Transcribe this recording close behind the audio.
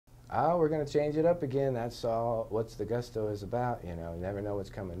oh, we're going to change it up again. That's all What's the Gusto is about, you know. You never know what's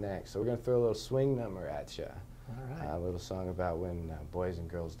coming next. So we're going to throw a little swing number at you. All right. A little song about when boys and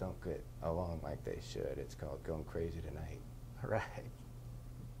girls don't get along like they should. It's called Going Crazy Tonight. All right.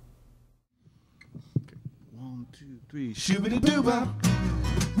 Okay. 1, 2, 3. Shooby-doo-bop.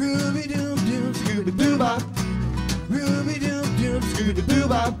 Ruby-doo-doo, scooby-doo-bop. Ruby-doo-doo,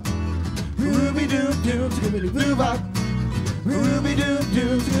 scooby-doo-bop. Ruby-doo-doo, scooby-doo-bop.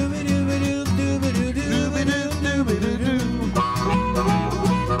 Ruby-doo-doo, scooby-doo-doo, doo-ba-doo-doo-ba-doo-doo.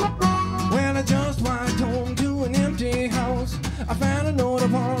 Well, I just walked home to an empty house. I found a note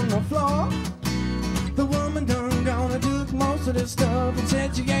upon the floor. The woman done gone and took most of the stuff and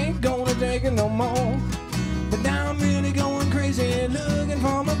said she ain't gonna take it no more. But now I'm really going crazy, looking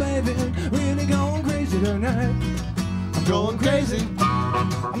for my baby. Really going crazy tonight. I'm going crazy.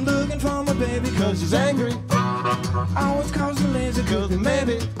 I'm looking for my baby cause she's angry. I was causing lazy cause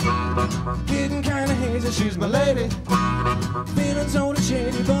maybe getting kinda hazy, she's my lady. Feeling sort of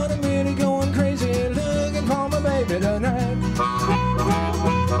shady, but I'm really going crazy, looking for my baby tonight.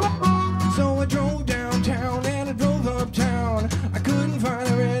 So I drove downtown and I drove uptown. I couldn't find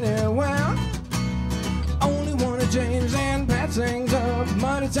her anywhere. Only one of James and Pat things up,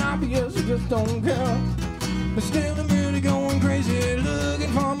 but it's obvious I just don't care. But still I'm really going crazy,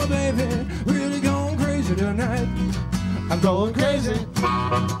 looking for my baby. Really going crazy tonight. I'm going crazy,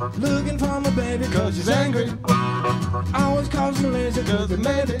 looking for my baby cause she's angry. I was causing lazy cause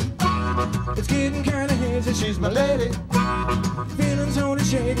maybe it's getting kinda hazy, she's my lady. Feeling sorta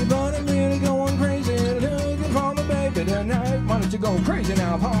shady, but I'm really going crazy, looking for my baby tonight. Why don't you go crazy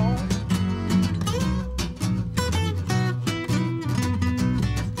now, Paul?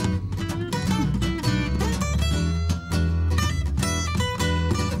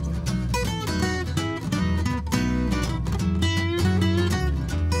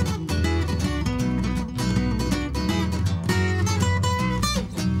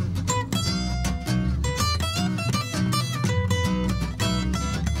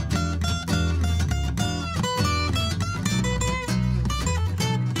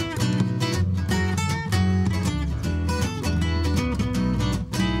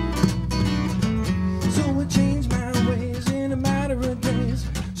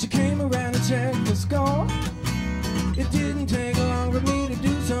 It didn't take long for me to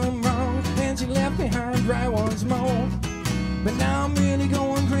do some wrong, and she left behind right once more. But now I'm really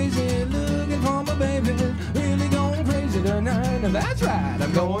going crazy, looking for my baby. Really going crazy tonight. Now that's right,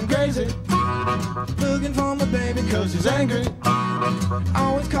 I'm going crazy, looking for my baby cause she's angry.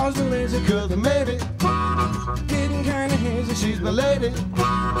 Always cause me lazy cause maybe getting kinda hazy, she's my lady.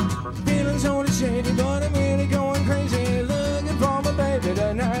 Feeling sorta shady, but I'm really going crazy, looking for my baby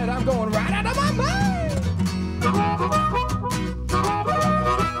tonight. I'm going right out of my mind.